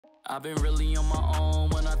I've been really on my own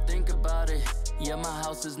when I think about it. Yeah, my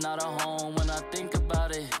house is not a home when I think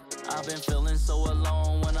about it. I've been feeling so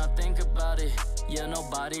alone when I think about it. Yeah,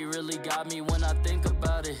 nobody really got me when I think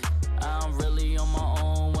about it. I'm really on my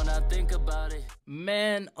own when I think about it.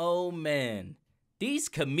 Man, oh man. These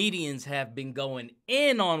comedians have been going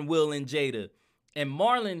in on Will and Jada. And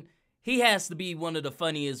Marlon, he has to be one of the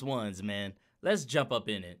funniest ones, man. Let's jump up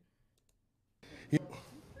in it.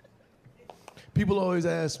 People always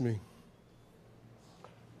ask me,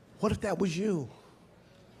 what if that was you?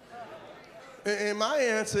 And my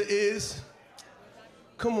answer is,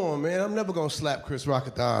 come on, man, I'm never gonna slap Chris Rock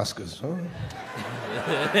at the Oscars, huh?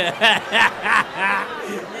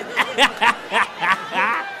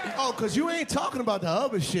 Oh, cause you ain't talking about the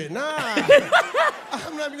other shit, nah.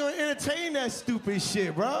 I'm not even gonna entertain that stupid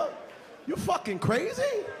shit, bro. You fucking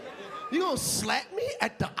crazy? You gonna slap me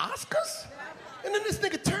at the Oscars? And then this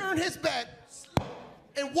nigga turn his back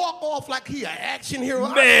and walk off like he an action hero.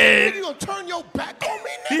 Man. You gonna turn your back on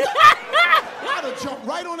me, nigga? I'd have jumped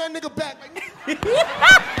right on that nigga back. Like, wrong,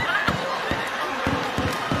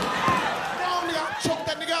 nigga, I choked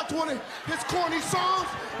that nigga out to one of his corny songs.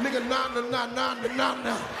 Nigga, nah, nah, nah, nah, nah, nah,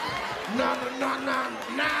 nah. Nah, nah, nah, nah,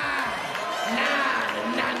 nah.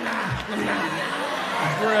 Nah, nah, nah,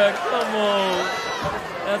 nah. Bruh, come on.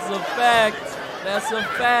 That's a fact. That's a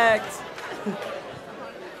fact.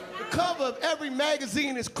 The cover of every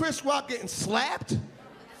magazine is Chris Rock getting slapped?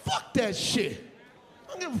 Fuck that shit.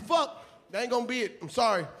 I don't give a fuck. That ain't gonna be it. I'm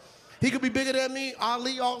sorry. He could be bigger than me,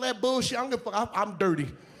 Ali, all that bullshit. I don't give a fuck. I'm dirty.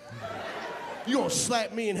 You gonna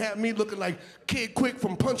slap me and have me looking like Kid Quick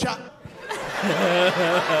from Punch Out?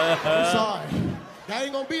 I'm sorry. That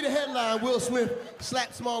ain't gonna be the headline. Will Smith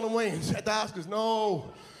slapped Marlon Wayans at the Oscars.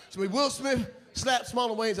 No. So Will Smith slapped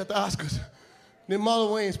Marlon Wayans at the Oscars. Then Marlon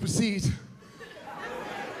Wayans proceeds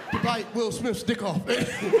to bite Will Smith's dick off. You know,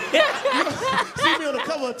 see me on the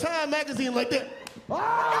cover of Time magazine like that.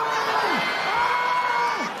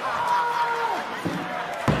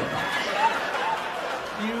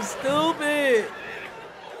 You stupid.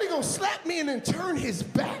 He gonna slap me and then turn his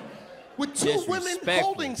back with two women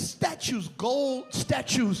holding statues, gold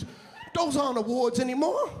statues. Those aren't awards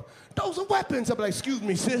anymore. Those are weapons. I'm like, excuse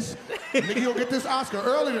me, sis. Nigga, you don't get this Oscar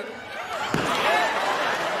earlier.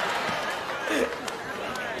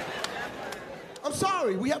 I'm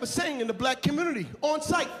sorry, we have a saying in the black community, on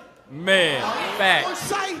site. Man, facts. On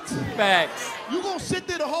site. Facts. You gonna sit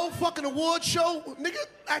there the whole fucking award show, nigga,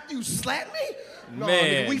 after you slap me? No,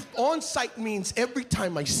 Man. nigga, on site means every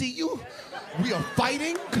time I see you, we are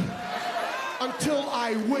fighting until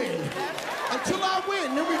I win. Until I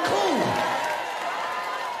win, then we cool.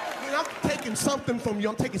 I'm taking something from you.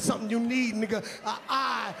 I'm taking something you need, nigga. An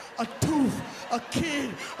eye, a tooth, a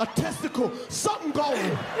kid, a testicle, something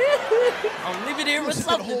going. I'll leave it here with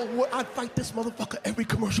something. I'd fight this motherfucker every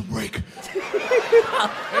commercial break.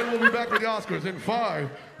 And we'll be back with the Oscars in 5,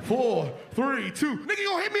 4, 3, 2. Nigga, you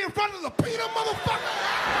gonna hit me in front of the Peter, motherfucker?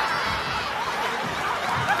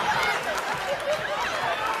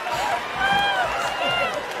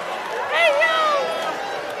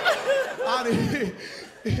 Out of here.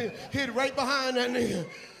 Hit right behind that nigga.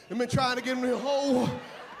 I've been trying to get him in the hole.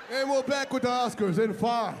 And we're back with the Oscars in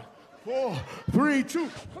 5, 4, 3, 2.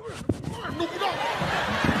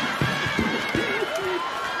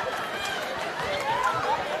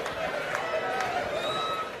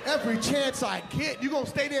 Every chance I get, you gonna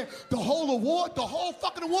stay there the whole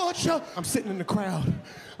fucking award show? I'm sitting in the crowd.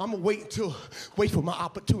 I'm gonna wait for my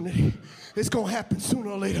opportunity. It's gonna happen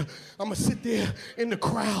sooner or later. I'm gonna sit there in the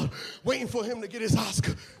crowd, waiting for him to get his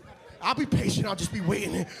Oscar. I'll be patient, I'll just be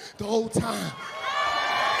waiting the whole time.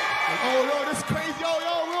 Oh, yo, this is crazy. Yo,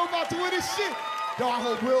 Will about to win this shit. Yo, I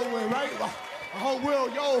hope Will win, right? I hope Will,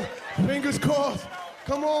 yo, fingers crossed.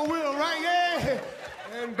 Come on, Will, right? Yeah.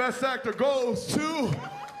 And Best Actor goes to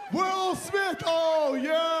Will Smith. Oh,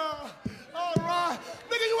 yeah. All right.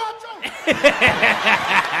 Nigga, you out, Joe?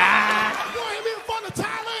 You ain't hit me in front of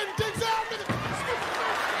Tyler and Denzel, nigga.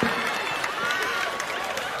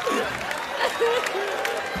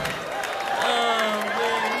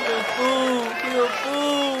 You're a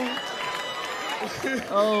fool.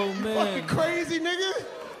 Oh, man. Fucking crazy, nigga.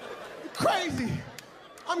 You're crazy.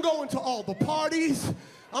 I'm going to all the parties.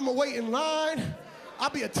 I'm gonna wait in line. I'll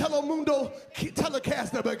be a Telemundo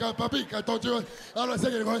telecaster. Nigga,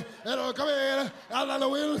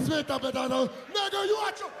 you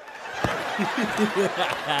watch your...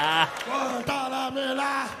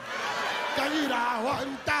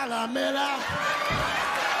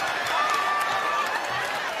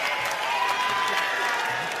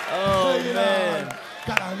 Oh, man.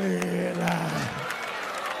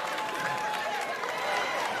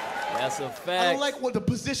 That's a fact. I don't like what the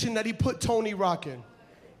position that he put Tony Rock in.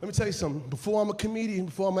 Let me tell you something. Before I'm a comedian,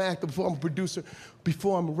 before I'm an actor, before I'm a producer,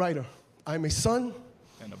 before I'm a writer, I am a son.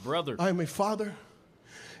 And a brother. I am a father.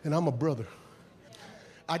 And I'm a brother.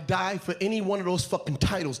 I die for any one of those fucking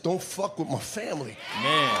titles. Don't fuck with my family.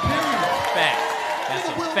 Man. Fact. That's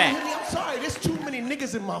a fact. I'm sorry, there's too many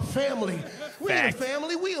niggas in my family. We ain't a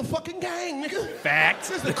family, we a fucking gang, nigga. Facts.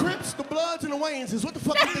 There's the Crips, the Bloods, and the Wayans. What the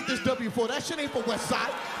fuck you think this W for? That shit ain't for West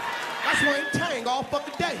Side. That's Wayne Tang all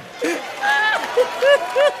fucking day.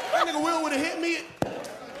 That nigga Will would've hit me.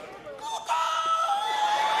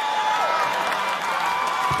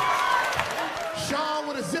 Sean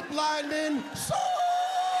would've zip-lined in.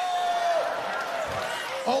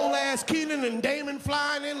 Old ass Keenan and Damon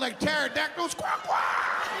flying in like pterodactyls. Quack,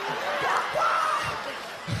 quack. Quack, quack.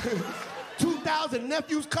 2,000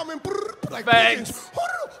 nephews coming like pigeons.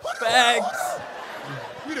 Facts.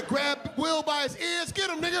 We'd have grabbed Will by his ears.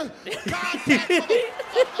 Get him, nigga. Contact.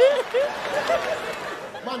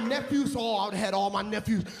 My nephews, I had all my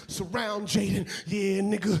nephews surround Jaden. Yeah,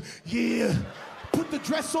 nigga, yeah. Put the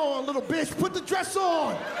dress on, little bitch. Put the dress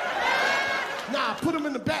on. Nah, put him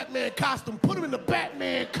in the Batman costume. Put him in the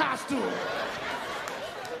Batman costume.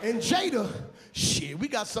 And Jada, shit, we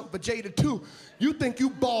got something for Jada too. You think you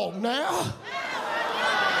bald now?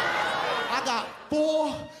 I got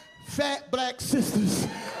 4 fat black sisters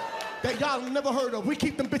that y'all never heard of. We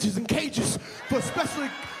keep them bitches in cages for especially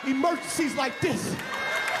emergencies like this.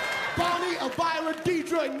 Bonnie, Elvira,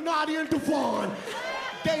 Deidre, and Nadia and Devon.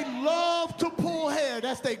 They love to pull hair.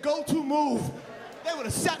 That's their go-to move. They would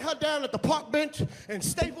have sat her down at the park bench and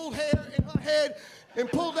stapled hair in her head and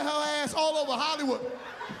pulled her ass all over Hollywood.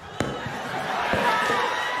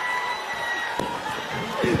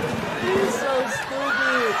 He's so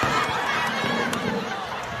stupid.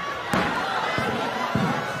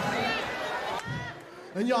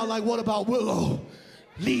 And y'all like, what about Willow?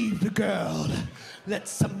 Leave the girl. Let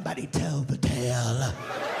somebody tell the tale.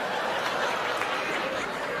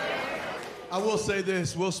 I will say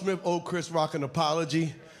this, Will Smith owed Chris Rock an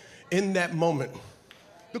apology in that moment.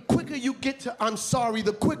 The quicker you get to I'm sorry,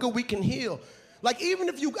 the quicker we can heal. Like even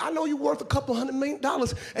if I know you're worth a couple $100 million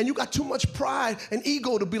and you got too much pride and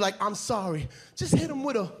ego to be like, I'm sorry. Just hit him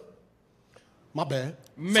with a, my bad.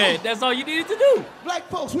 Man, that's all you needed to do. Black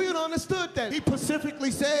folks, we had understood that. He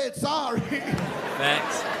specifically said sorry.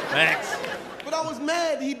 Facts, facts. But I was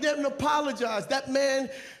mad he didn't apologize. That man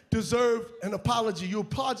deserved an apology. You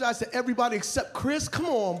apologize to everybody except Chris? Come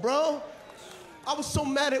on, bro. I was so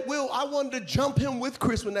mad at Will, I wanted to jump him with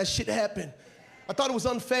Chris when that shit happened. I thought it was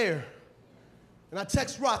unfair. And I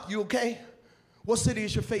text Rock, you okay? What city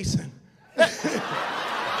is your face in?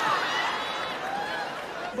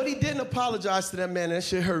 But he didn't apologize to that man, and that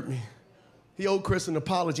shit hurt me. He owed Chris an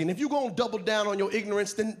apology. And if you're gonna double down on your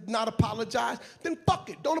ignorance, then not apologize, then fuck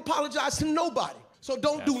it. Don't apologize to nobody. So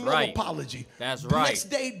don't do no apology. That's the right. Next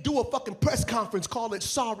day, do a fucking press conference, call it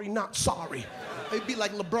sorry, not sorry. It'd be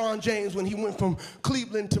like LeBron James when he went from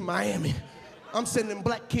Cleveland to Miami. I'm sending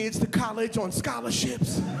black kids to college on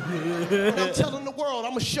scholarships. And I'm telling the world,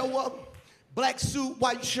 I'm gonna show up, black suit,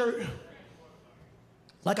 white shirt,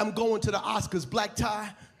 like I'm going to the Oscars, black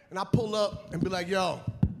tie, and I pull up and be like, yo.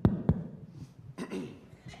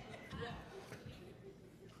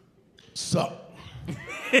 Sup?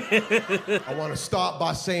 I want to start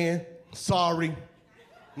by saying sorry,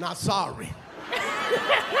 not sorry.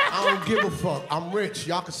 I don't give a fuck. I'm rich.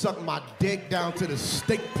 Y'all can suck my dick down to the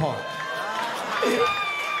steak part.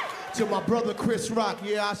 To my brother Chris Rock,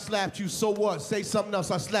 yeah, I slapped you, so what? Say something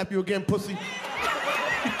else, I slap you again, pussy.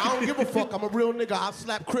 I don't give a fuck, I'm a real nigga. I'll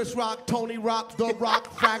slap Chris Rock, Tony Rock, The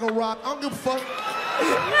Rock, Fraggle Rock, I don't give a fuck.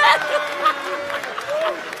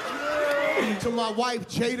 To my wife,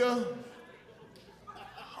 Jada,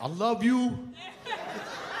 I love you.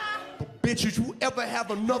 But bitch, if you ever have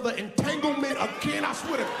another entanglement again, I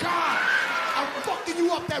swear to God, I'm fucking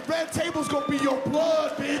you up. That red table's gonna be your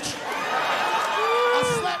blood, bitch. I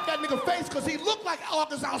slapped that nigga face because he looked like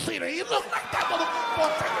August Alsina. He looked like that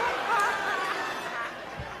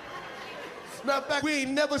motherfucker. Matter of fact, we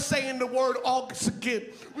ain't never saying the word August again.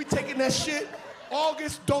 We taking that shit.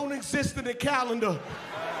 August don't exist in the calendar.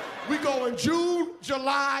 We going June,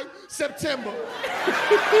 July, September.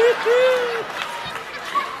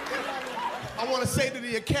 I want to say to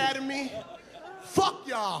the Academy, fuck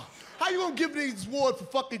y'all. How you gonna give me this award for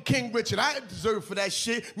fucking King Richard? I deserve for that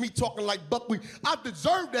shit. Me talking like buckwheat. I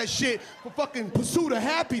deserve that shit for fucking Pursuit of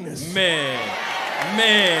Happiness. Man,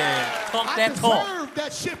 talk that talk. I deserve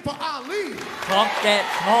that shit for Ali. Talk that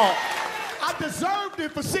talk. I deserved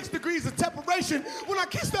it for 6 Degrees of Separation. When I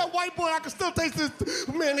kiss that white boy, I can still taste this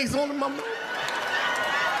mayonnaise on my mouth.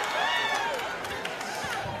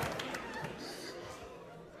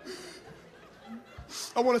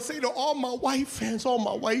 I want to say to all my white fans,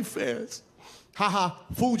 haha,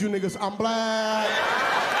 fooled you niggas, I'm black.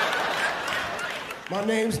 My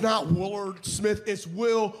name's not Willard Smith, it's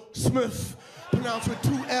Will Smith. Pronounced with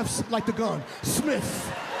 2 F's like the gun,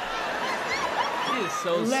 Smith. He is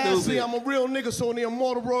so Lastly, stupid. I'm a real nigga, so in the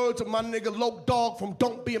immortal words of my nigga Loc Dog from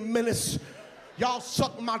Don't Be a Menace, y'all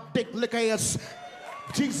suck my dick, lick ass.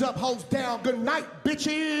 G's up, hoes down, good night,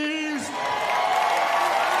 bitches.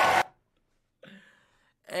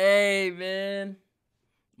 Hey, man.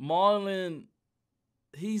 Marlon,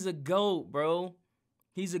 he's a GOAT, bro.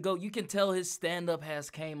 He's a GOAT. You can tell his stand-up has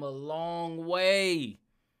came a long way.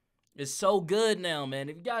 It's so good now, man.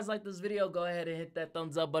 If you guys like this video, go ahead and hit that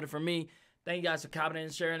thumbs up button for me. Thank you guys for commenting,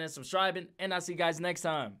 sharing, and subscribing. And I'll see you guys next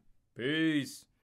time. Peace.